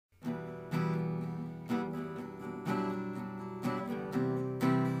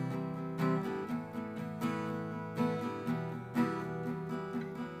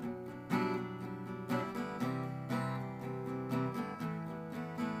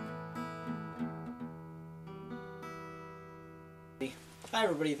Hi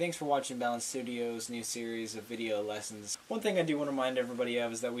everybody, thanks for watching Balance Studios' new series of video lessons. One thing I do want to remind everybody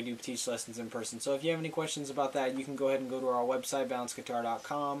of is that we do teach lessons in person, so if you have any questions about that, you can go ahead and go to our website,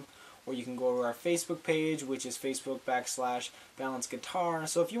 balanceguitar.com, or you can go to our Facebook page, which is Facebook.com/balanceguitar.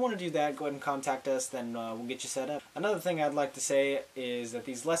 So if you want to do that, go ahead and contact us, then we'll get you set up. Another thing I'd like to say is that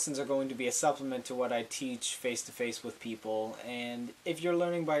these lessons are going to be a supplement to what I teach face-to-face with people, and if you're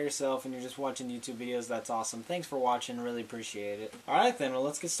learning by yourself and you're just watching YouTube videos, that's awesome. Thanks for watching, really appreciate it. Alright then, well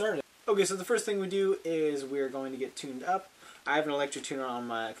let's get started. Okay, so the first thing we do is we're going to get tuned up. I have an electric tuner on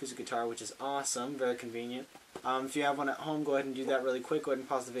my acoustic guitar, which is awesome, very convenient. If you have one at home, go ahead and do that really quick. Go ahead and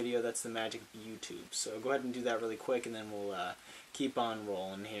pause the video. That's the magic of YouTube. So go ahead and do that really quick, and then we'll keep on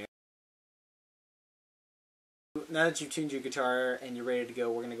rolling here. Now that you've tuned your guitar and you're ready to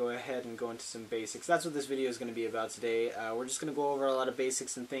go, we're going to go ahead and go into some basics. That's what this video is going to be about today. We're just going to go over a lot of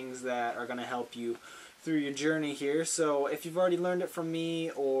basics and things that are going to help you through your journey here. So if you've already learned it from me,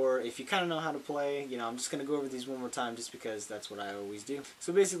 or if you kind of know how to play, I'm just going to go over these one more time just because that's what I always do.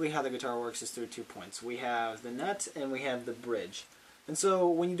 So basically how the guitar works is through 2 points. We have the nut and we have the bridge. And so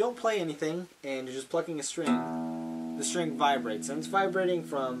when you don't play anything and you're just plucking a string, the string vibrates, and it's vibrating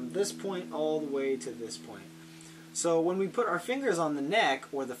from this point all the way to this point. So when we put our fingers on the neck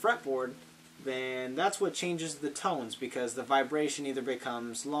or the fretboard, then that's what changes the tones, because the vibration either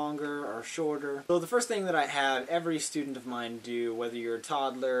becomes longer or shorter. So the first thing that I have every student of mine do, whether you're a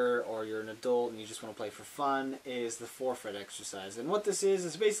toddler or you're an adult and you just want to play for fun, is the 4-fret exercise. And what this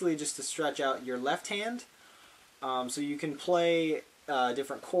is basically just to stretch out your left hand, so you can play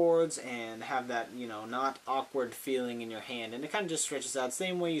different chords and have that, not awkward feeling in your hand. And it kind of just stretches out.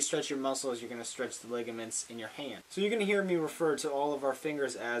 Same way you stretch your muscles, you're going to stretch the ligaments in your hand. So you're going to hear me refer to all of our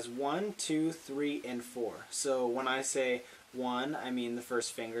fingers as 1, 2, 3, and 4. So when I say 1, I mean the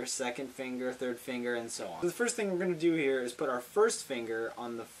first finger, second finger, third finger, and so on. So the first thing we're going to do here is put our first finger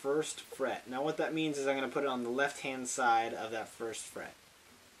on the first fret. Now what that means is I'm going to put it on the left-hand side of that first fret.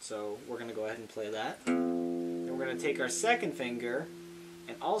 So we're going to go ahead and play that. And we're going to take our second finger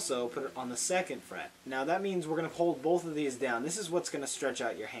and also put it on the second fret. Now that means we're going to hold both of these down. This is what's going to stretch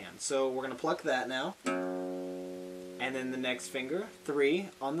out your hand. So we're going to pluck that now. And then the next finger, 3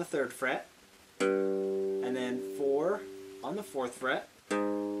 on the 3rd fret. And then 4 on the 4th fret.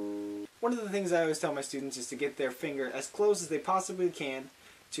 One of the things I always tell my students is to get their finger as close as they possibly can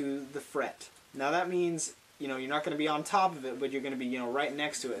to the fret. Now that means, you're not going to be on top of it, but you're going to be, right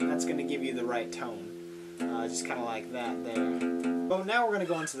next to it, and that's going to give you the right tone. Just kind of like that there. So now we're going to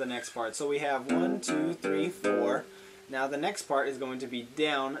go on to the next part. So we have 1, 2, 3, 4. Now the next part is going to be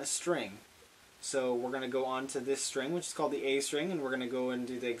down a string. So we're going to go on to this string, which is called the A string, and we're going to go and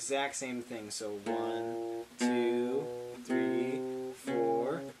do the exact same thing. So 1, 2, 3,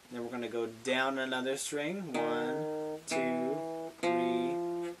 4. And then we're going to go down another string. 1, 2, 3,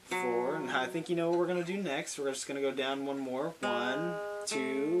 4. And I think you know what we're going to do next. We're just going to go down one more. 1,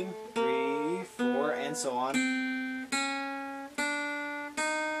 2, 3, 4, and so on.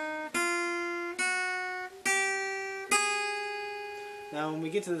 Now when we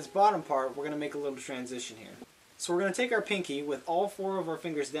get to this bottom part, we're going to make a little transition here. So we're going to take our pinky with all 4 of our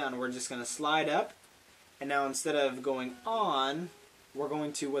fingers down, and we're just going to slide up, and now instead of going on, we're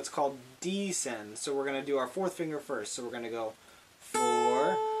going to what's called descend. So we're going to do our 4th finger first. So we're going to go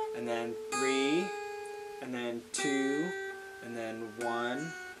 4, and then 3, and then 2, and then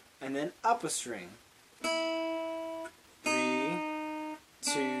 1, and then up a string. 3,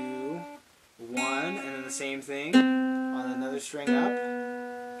 2, 1, and then the same thing on another string up.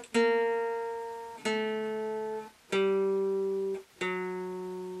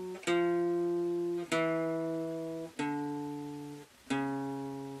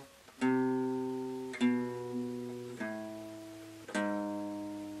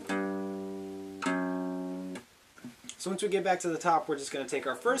 So once we get back to the top, we're just going to take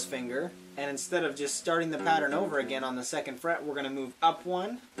our first finger, and instead of just starting the pattern over again on the 2nd fret, we're going to move up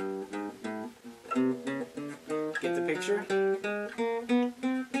 1. Get the picture? And then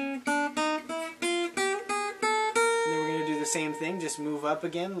we're going to do the same thing, just move up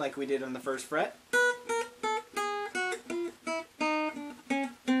again like we did on the 1st fret.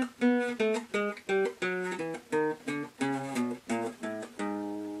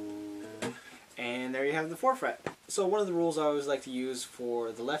 And there you have the 4th fret. So one of the rules I always like to use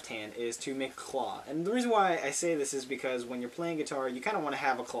for the left hand is to make a claw. And the reason why I say this is because when you're playing guitar, you kind of want to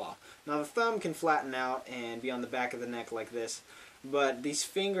have a claw. Now the thumb can flatten out and be on the back of the neck like this, but these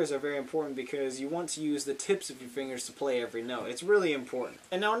fingers are very important because you want to use the tips of your fingers to play every note. It's really important.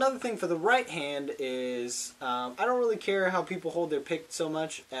 And now another thing for the right hand is, I don't really care how people hold their pick so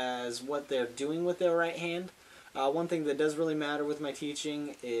much as what they're doing with their right hand. One thing that does really matter with my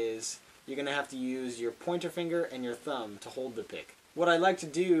teaching is you're going to have to use your pointer finger and your thumb to hold the pick. What I like to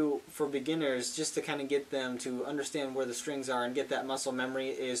do for beginners, just to kind of get them to understand where the strings are and get that muscle memory,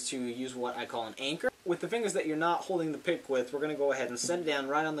 is to use what I call an anchor. With the fingers that you're not holding the pick with, we're going to go ahead and set it down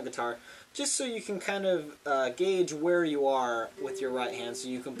right on the guitar, just so you can kind of gauge where you are with your right hand, so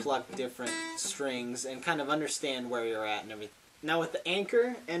you can pluck different strings and kind of understand where you're at and everything. Now with the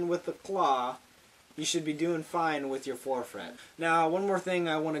anchor and with the claw, you should be doing fine with your 4th fret. Now one more thing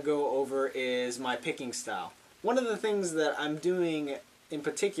I want to go over is my picking style. One of the things that I'm doing in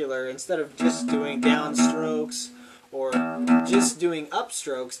particular, instead of just doing down strokes or just doing up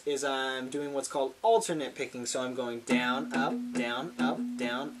strokes, is I'm doing what's called alternate picking. So I'm going down, up, down, up,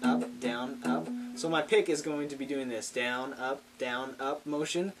 down, up, down, up. So my pick is going to be doing this down, up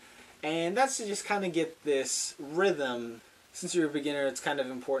motion. And that's to just kind of get this rhythm. Since you're a beginner, it's kind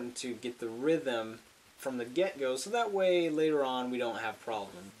of important to get the rhythm from the get-go, so that way later on we don't have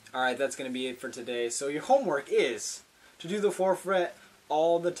problems. Alright, that's going to be it for today. So your homework is to do the 4th fret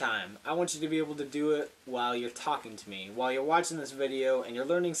all the time. I want you to be able to do it while you're talking to me, while you're watching this video and you're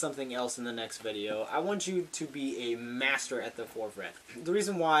learning something else in the next video. I want you to be a master at the 4th fret. The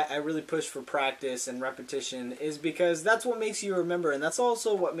reason why I really push for practice and repetition is because that's what makes you remember, and that's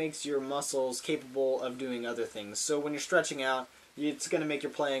also what makes your muscles capable of doing other things. So when you're stretching out, it's going to make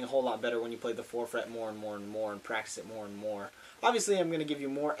your playing a whole lot better when you play the 4th fret more and more and more and practice it more and more. Obviously, I'm going to give you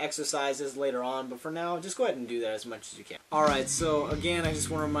more exercises later on, but for now, just go ahead and do that as much as you can. Alright, so again, I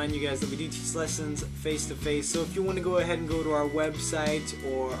just want to remind you guys that we do teach lessons face-to-face, so if you want to go ahead and go to our website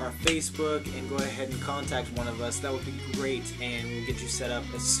or our Facebook and go ahead and contact one of us, that would be great, and we'll get you set up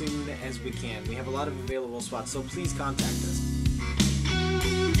as soon as we can. We have a lot of available spots, so please contact us.